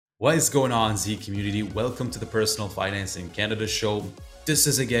What is going on, Z community? Welcome to the Personal Finance in Canada show. This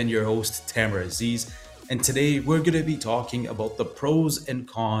is again your host, Tamara Aziz, and today we're going to be talking about the pros and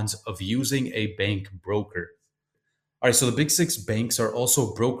cons of using a bank broker. All right, so the big six banks are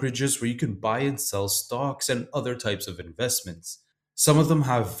also brokerages where you can buy and sell stocks and other types of investments. Some of them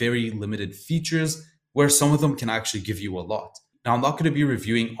have very limited features, where some of them can actually give you a lot. Now, I'm not going to be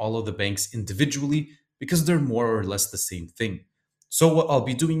reviewing all of the banks individually because they're more or less the same thing. So, what I'll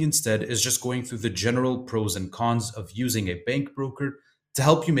be doing instead is just going through the general pros and cons of using a bank broker to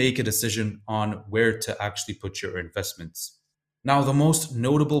help you make a decision on where to actually put your investments. Now, the most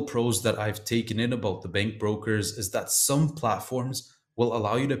notable pros that I've taken in about the bank brokers is that some platforms will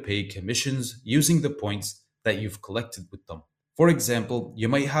allow you to pay commissions using the points that you've collected with them. For example, you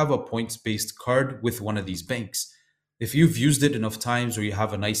might have a points based card with one of these banks. If you've used it enough times or you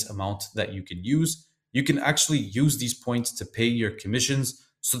have a nice amount that you can actually use these points to pay your commissions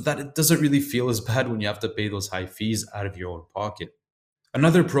so that it doesn't really feel as bad when you have to pay those high fees out of your own pocket.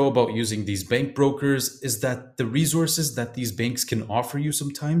 Another pro about using these bank brokers is that the resources that these banks can offer you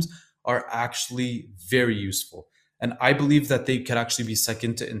sometimes are actually very useful. And I believe that they could actually be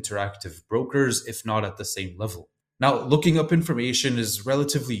second to interactive brokers, if not at the same level. Now, looking up information is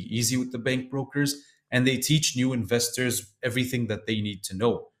relatively easy with the bank brokers, and they teach new investors everything that they need to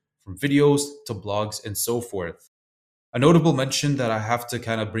know, from videos to blogs and so forth. A notable mention that I have to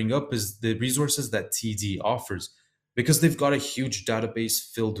kind of bring up is the resources that TD offers because they've got a huge database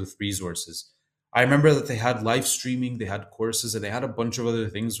filled with resources. I remember that they had live streaming, they had courses, and they had a bunch of other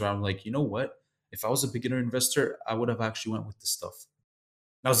things where I'm like, you know what? If I was a beginner investor, I would have actually went with this stuff.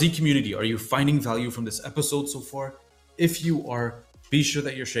 Now, Z community, are you finding value from this episode so far? If you are, be sure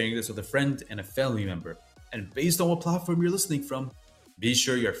that you're sharing this with a friend and a family member. And based on what platform you're listening from, be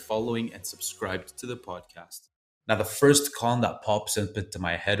sure you're following and subscribed to the podcast. Now, the first con that pops up into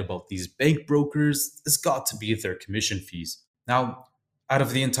my head about these bank brokers has got to be their commission fees. Now, out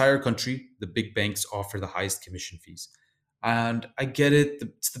of the entire country, the big banks offer the highest commission fees. And I get it,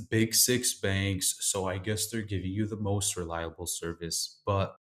 it's the big six banks, so I guess they're giving you the most reliable service.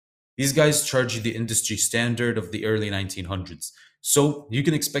 But these guys charge you the industry standard of the early 1900s. So you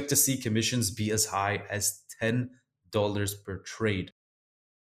can expect to see commissions be as high as $10 per trade.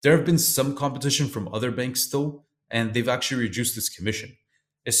 There have been some competition from other banks though, and they've actually reduced this commission,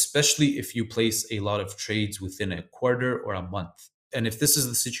 especially if you place a lot of trades within a quarter or a month. And if this is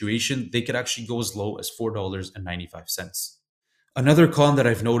the situation, they could actually go as low as $4.95. Another con that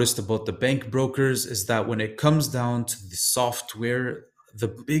I've noticed about the bank brokers is that when it comes down to the software, the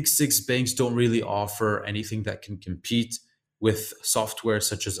big six banks don't really offer anything that can compete with software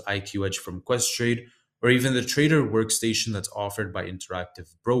such as IQ Edge from Questrade or even the trader workstation that's offered by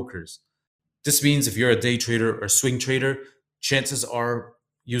interactive brokers. This means if you're a day trader or swing trader, chances are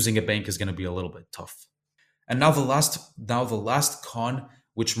using a bank is going to be a little bit tough. And now the last con,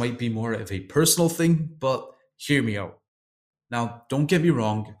 which might be more of a personal thing, but hear me out. Now, don't get me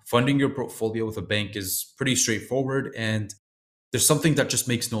wrong, funding your portfolio with a bank is pretty straightforward, and there's something that just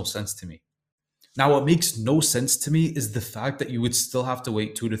makes no sense to me. Now, what makes no sense to me is the fact that you would still have to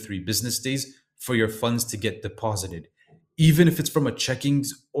wait 2 to 3 business days for your funds to get deposited, even if it's from a checking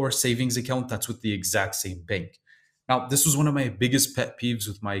or savings account that's with the exact same bank. Now, this was one of my biggest pet peeves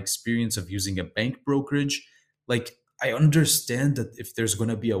with my experience of using a bank brokerage. Like, I understand that if there's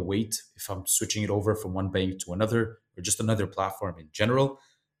going to be a wait, if I'm switching it over from one bank to another or just another platform in general,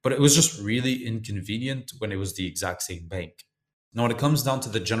 but it was just really inconvenient when it was the exact same bank. Now, when it comes down to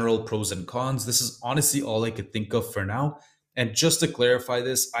the general pros and cons, this is honestly all I could think of for now. And just to clarify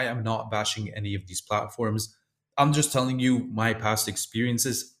this, I am not bashing any of these platforms. I'm just telling you my past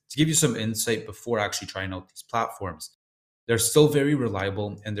experiences to give you some insight before actually trying out these platforms. They're still very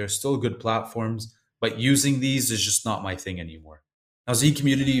reliable and they're still good platforms, but using these is just not my thing anymore. Now, Z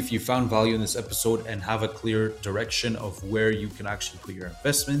community, if you found value in this episode and have a clear direction of where you can actually put your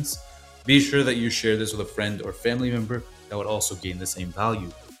investments, be sure that you share this with a friend or family member that would also gain the same value.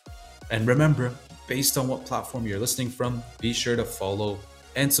 And remember, based on what platform you're listening from, be sure to follow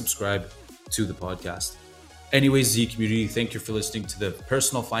and subscribe to the podcast. Anyways, Z community, thank you for listening to the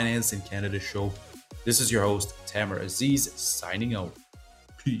Personal Finance in Canada show. This is your host, Tamara Aziz, signing out.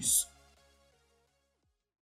 Peace.